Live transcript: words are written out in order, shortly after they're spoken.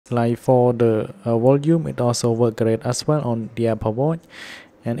like for the volume, it also works great as well on the Apple Watch.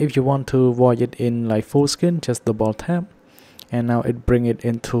 And if you want to watch it in like full screen, just double tap, and now it bring it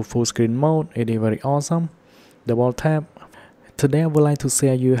into full screen mode. It is very awesome. Double tap. Today I would like to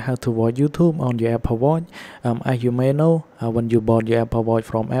share you how to watch YouTube on your Apple Watch. As you may know, when you bought your Apple Watch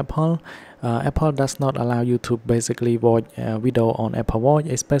from Apple, Apple does not allow you to basically watch video on Apple Watch,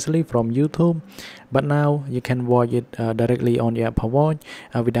 especially from YouTube. But now you can watch it directly on your Apple Watch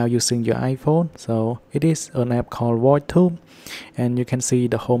without using your iPhone. So it is an app called WatchTube, and you can see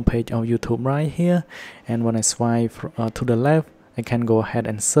the homepage of YouTube right here. And when I swipe to the left, I can go ahead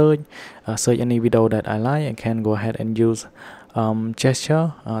and search any video that I like. I can go ahead and use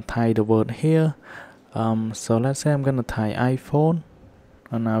gesture, type the word here. So let's say I'm gonna type iPhone,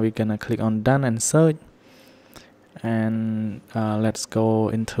 and now we're gonna click on done and search, and let's go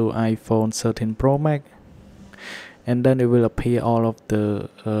into iPhone 13 Pro Max, and then it will appear all of the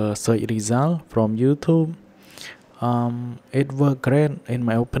search result from YouTube. It worked great in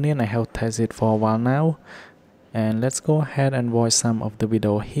my opinion. I have tested it for a while now, and let's go ahead and watch some of the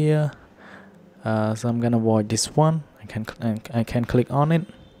video here. So I'm gonna watch this one. I can click on it,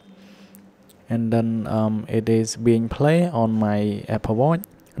 and then it is being played on my Apple Watch.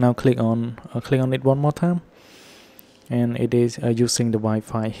 Now click on it one more time, and it is using the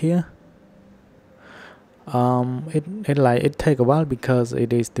Wi-Fi here. It take a while because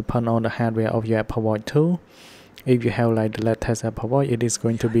it is depend on the hardware of your Apple Watch too. If you have like the latest Apple Watch, it is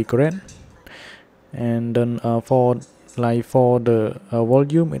going to be great. And then for the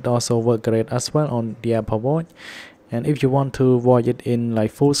volume, it also works great as well on the Apple Watch. And if you want to watch it in like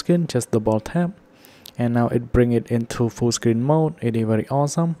full screen, just double tap, and now it bring it into full screen mode. It is very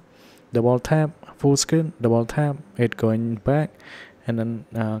awesome. Double tap, full screen, double tap, it going back, and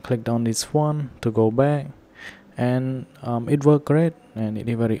then click on this one to go back, and it worked great, and it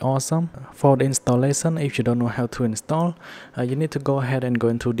is very awesome. For the installation, if you don't know how to install, you need to go ahead and go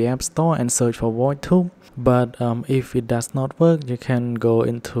into the App Store and search for WatchTube. But if it does not work, you can go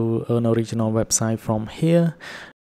into an original website from here.